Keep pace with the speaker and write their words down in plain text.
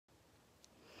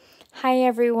Hi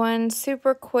everyone,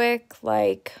 super quick,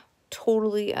 like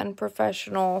totally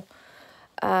unprofessional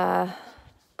uh,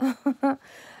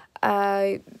 uh,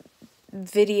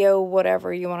 video,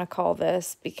 whatever you want to call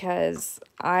this, because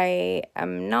I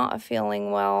am not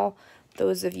feeling well.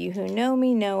 Those of you who know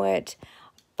me know it,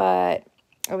 but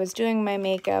I was doing my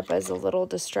makeup as a little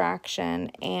distraction,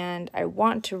 and I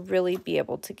want to really be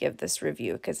able to give this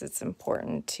review because it's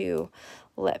important to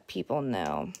let people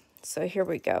know. So here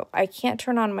we go. I can't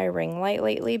turn on my ring light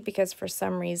lately because for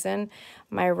some reason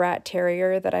my rat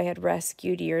terrier that I had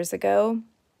rescued years ago,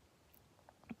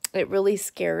 it really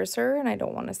scares her and I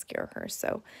don't want to scare her.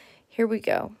 So here we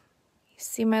go. You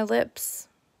see my lips?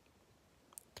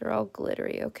 They're all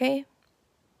glittery, okay?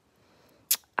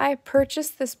 I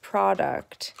purchased this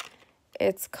product.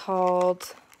 It's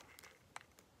called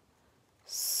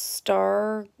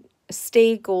Stay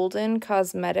Golden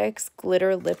Cosmetics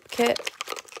Glitter Lip Kit.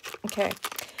 Okay,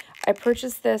 I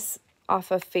purchased this off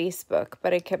of Facebook,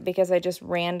 but it kept because I just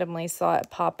randomly saw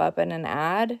it pop up in an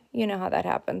ad. You know how that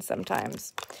happens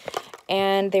sometimes.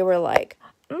 And they were like,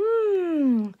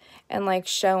 and like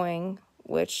showing,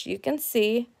 which you can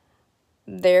see,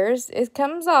 it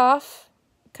comes off.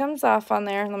 Comes off on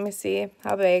there. Let me see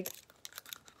how big.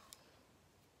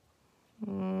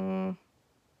 Can't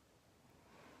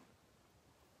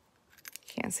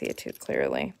see it too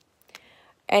clearly.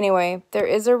 Anyway, there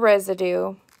is a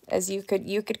residue, as you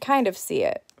could kind of see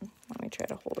it. Let me try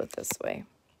to hold it this way.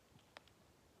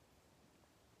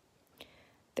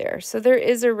 There, so there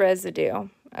is a residue.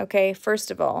 Okay, first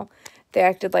of all, they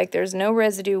acted like there's no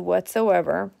residue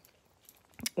whatsoever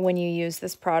when you use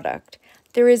this product.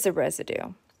 There is a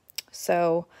residue.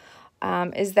 So,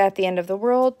 is that the end of the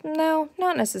world? No,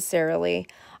 not necessarily.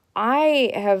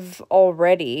 I have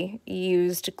already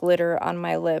used glitter on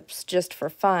my lips just for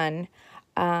fun,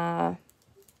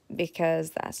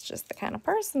 because that's just the kind of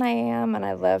person I am, and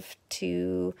I love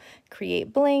to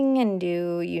create bling and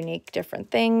do unique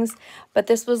different things. But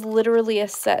this was literally a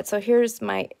set. So here's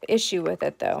my issue with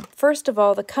it though. First of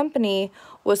all, the company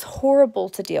was horrible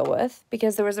to deal with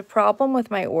because there was a problem with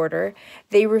my order.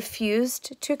 They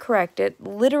refused to correct it,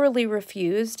 literally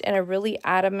refused, in a really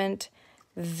adamant,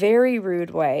 very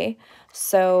rude way.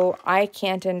 So I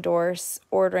can't endorse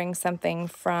ordering something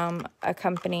from a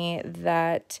company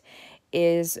that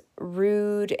is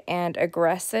rude and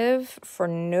aggressive for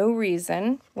no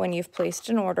reason when you've placed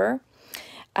an order.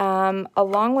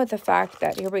 Along with the fact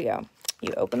that, here we go,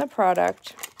 you open the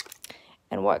product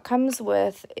and what comes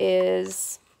with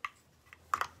is,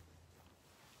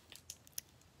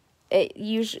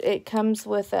 it comes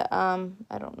with a,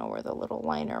 I don't know where the little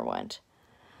liner went,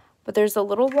 but there's a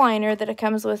little liner that it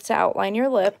comes with to outline your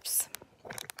lips,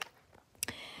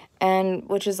 and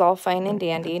which is all fine and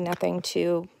dandy, nothing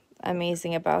too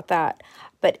amazing about that.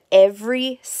 But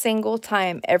every single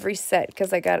time, every set,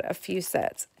 because I got a few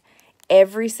sets,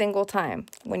 every single time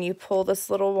when you pull this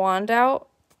little wand out,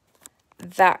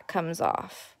 that comes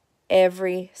off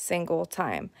every single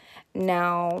time.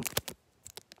 Now,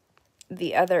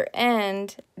 the other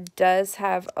end does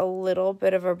have a little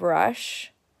bit of a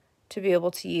brush to be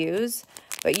able to use,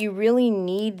 but you really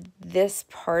need this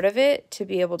part of it to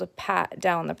be able to pat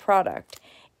down the product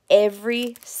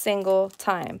every single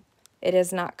time. It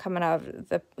has not come out of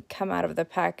the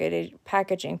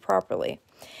packaging properly.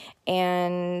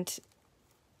 And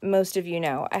most of you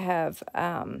know I have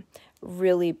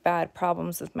really bad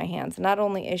problems with my hands. Not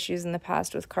only issues in the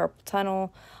past with carpal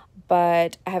tunnel,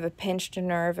 but I have a pinched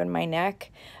nerve in my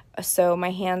neck, so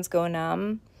my hands go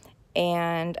numb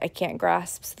and I can't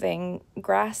grasp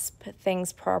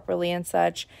things properly and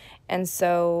such. And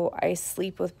so I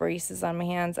sleep with braces on my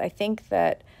hands. I think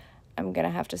that I'm going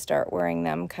to have to start wearing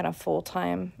them kind of full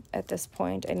time at this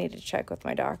point. I need to check with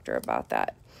my doctor about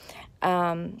that.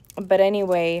 But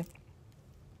anyway,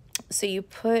 so you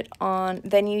put on,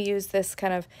 then you use this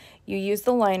kind of, you use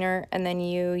the liner and then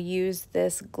you use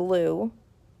this glue.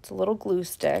 It's a little glue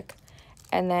stick.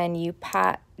 And then you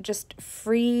pat just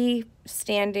free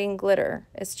standing glitter.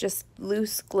 It's just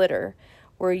loose glitter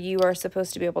where you are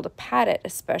supposed to be able to pat it,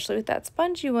 especially with that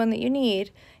spongy one that you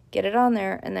need. Get it on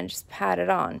there and then just pat it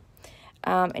on.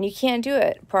 And you can't do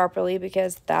it properly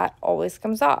because that always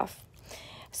comes off.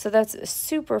 So that's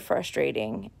super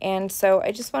frustrating. And so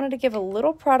I just wanted to give a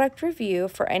little product review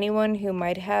for anyone who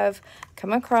might have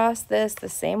come across this the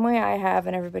same way I have.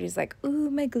 And everybody's like, ooh,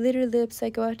 my glitter lips. I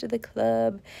go out to the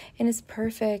club and it's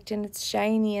perfect and it's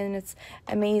shiny and it's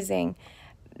amazing.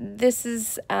 This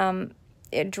is,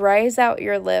 it dries out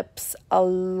your lips a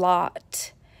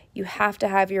lot. You have to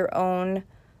have your own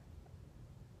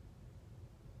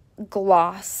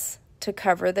gloss to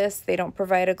cover this. They don't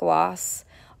provide a gloss.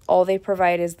 All they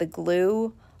provide is the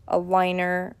glue, a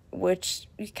liner, which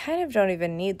you kind of don't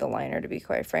even need the liner, to be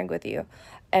quite frank with you.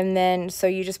 And then, so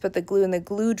you just put the glue, and the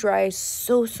glue dries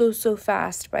so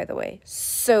fast, by the way,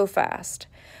 so fast.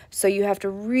 So you have to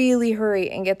really hurry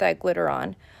and get that glitter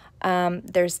on.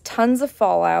 There's tons of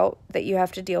fallout that you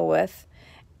have to deal with,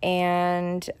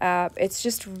 and it's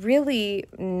just really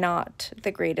not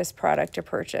the greatest product to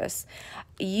purchase.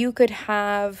 You could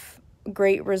have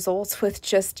great results with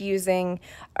just using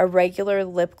a regular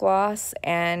lip gloss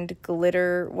and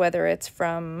glitter, whether it's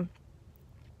from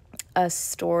a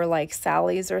store like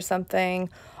Sally's or something,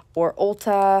 or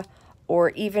Ulta,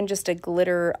 or even just a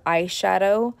glitter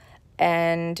eyeshadow,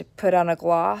 and put on a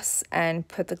gloss and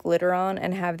put the glitter on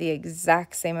and have the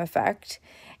exact same effect,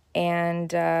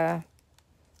 and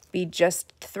be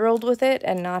just thrilled with it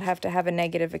and not have to have a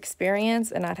negative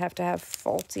experience and not have to have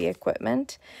faulty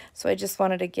equipment. So I just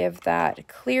wanted to give that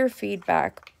clear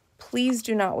feedback. Please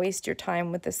do not waste your time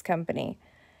with this company.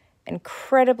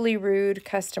 Incredibly rude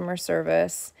customer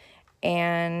service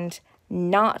and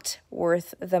not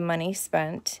worth the money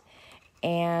spent.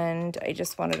 And I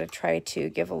just wanted to try to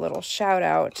give a little shout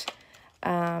out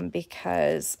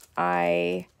because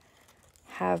I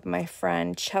have my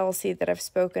friend Chelsea that I've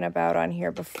spoken about on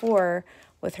here before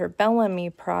with her Bellamy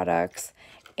products,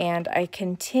 and I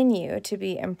continue to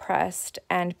be impressed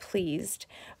and pleased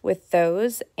with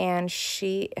those, and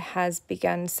she has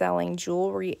begun selling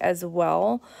jewelry as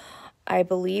well. I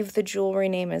believe the jewelry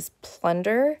name is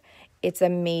Plunder. It's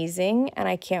amazing, and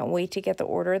I can't wait to get the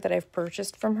order that I've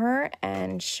purchased from her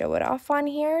and show it off on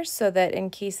here so that in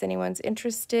case anyone's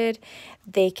interested,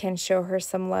 they can show her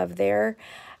some love there.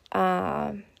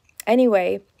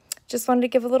 Anyway, just wanted to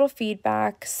give a little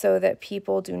feedback so that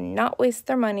people do not waste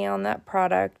their money on that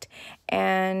product,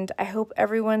 and I hope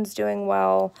everyone's doing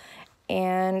well.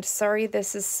 And sorry,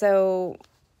 this is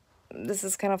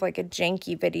kind of like a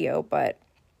janky video, but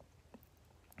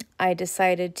I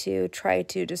decided to try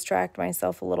to distract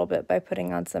myself a little bit by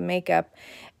putting on some makeup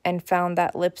and found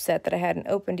that lip set that I hadn't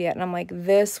opened yet. And I'm like,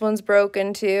 this one's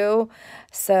broken too.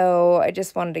 So I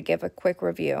just wanted to give a quick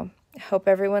review. Hope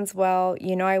everyone's well.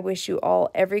 You know, I wish you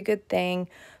all every good thing.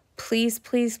 Please,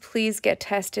 please, please get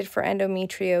tested for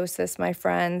endometriosis, my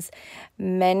friends.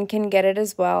 Men can get it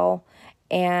as well.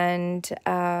 And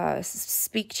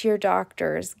speak to your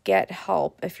doctors, get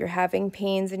help if you're having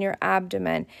pains in your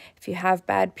abdomen, if you have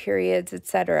bad periods,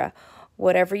 etc.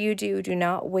 Whatever you do, do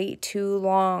not wait too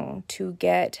long to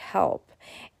get help.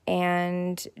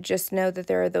 And just know that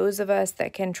there are those of us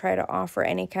that can try to offer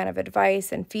any kind of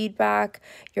advice and feedback.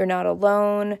 You're not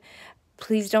alone.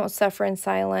 Please don't suffer in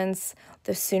silence.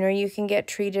 The sooner you can get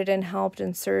treated and helped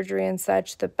in surgery and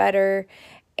such, the better.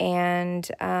 And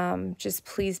just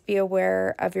please be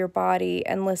aware of your body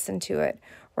and listen to it.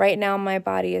 Right now, my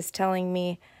body is telling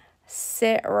me,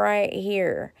 sit right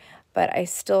here. But I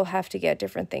still have to get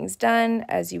different things done,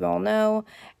 as you all know.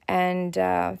 And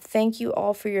thank you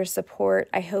all for your support.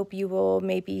 I hope you will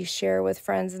maybe share with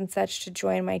friends and such to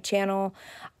join my channel.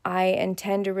 I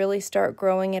intend to really start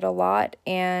growing it a lot.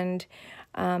 And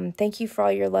thank you for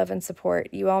all your love and support.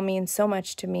 You all mean so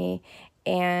much to me.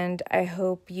 And I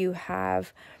hope you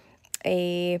have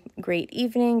a great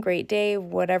evening, great day,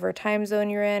 whatever time zone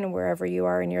you're in, wherever you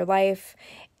are in your life.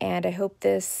 And I hope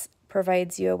this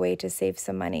provides you a way to save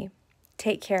some money.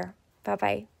 Take care.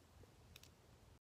 Bye-bye.